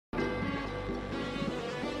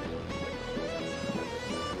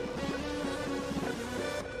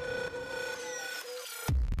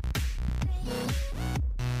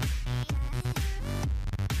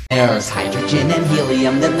There's hydrogen and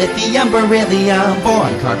helium, then lithium, beryllium.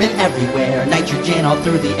 Boron, carbon everywhere, nitrogen all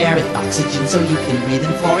through the air. With oxygen so you can breathe,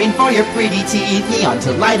 and fluorine for your pretty teeth. Neon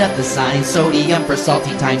to light up the sign, sodium for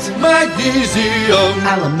salty times. Magnesium,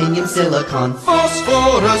 Aluminium, silicon,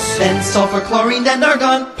 phosphorus, then sulfur, chlorine, and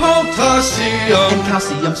argon. potassium, And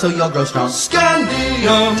calcium so you'll grow strong.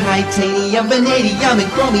 scandium, Titanium, vanadium,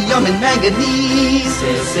 and chromium, and manganese.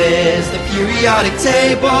 This is the periodic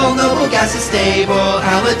table. Noble gas is stable.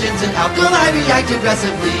 Halogens and alkali react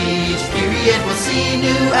aggressively. Each period will see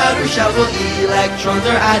new outer shells while electrons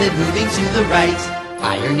are added, moving to the right.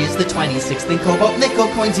 Iron is the 26th, then cobalt, nickel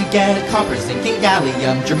coins you get. Copper, zinc, and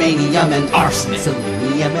gallium, germanium, and arsenic.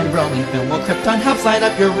 Selenium and bromine film, while krypton helps light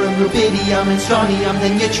up your room. Rubidium and strontium,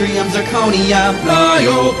 then yttrium, zirconium,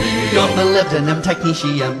 niobium, molybdenum,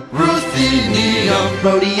 technetium, ruthenium,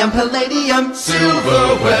 rhodium, palladium,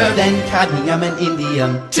 silverware, then cadmium and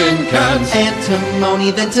indium, tin cans, antimony,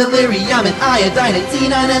 then tellurium, and iodine, and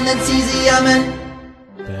xenon, and then cesium, and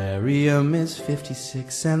barium is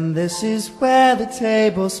 56, and this is where the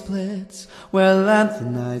table splits, where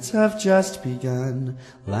lanthanides have just begun.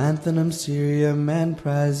 Lanthanum, cerium, and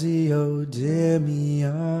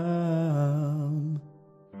praseodymium.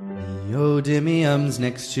 Neodymium's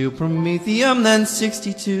next to promethium, then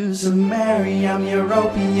 62. Samarium,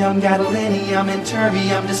 europium, gadolinium, and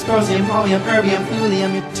terbium, dysprosium, holmium, erbium,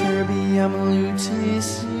 thulium, ytterbium,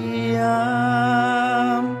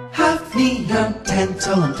 lutetium. Hafnium,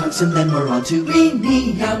 tantalum, tungsten, then we're on to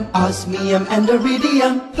rhenium, osmium, and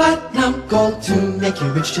iridium. Platinum, gold to make you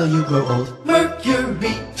rich till you grow old.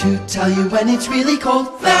 Mercury to tell you when it's really cold.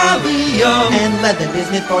 Thallium, and lead, the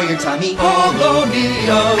bismuth for your tummy.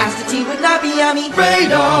 polonium, Astatine would not be yummy.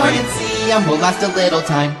 Radon, Francium will last a little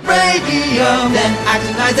time. radium, Then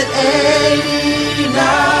actinides at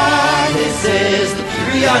 89. This is the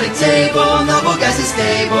periodic table. Noble gas is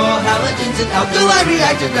stable. Halogens and alkali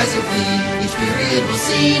react aggressively. Each period will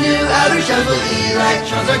see new outer shells while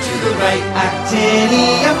electrons are to the right.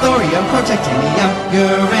 Actinium, thorium, protactinium,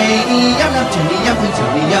 uranium, neptunium,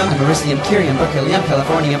 plutonium, americium, curium, berkelium,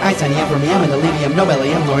 californium, titanium, chromium, and lithium,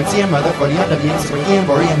 nobelium, lawrencium, rutherfordium, wm, spherium,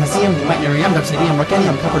 borium, hesium, meitnerium, dubsidium,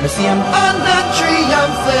 ruthenium, copernicium, natrium,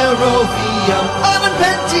 flerovium,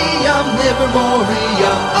 pentium,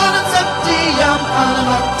 livermorium, septium,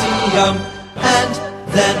 noctium, and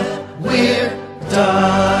then we're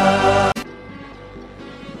done.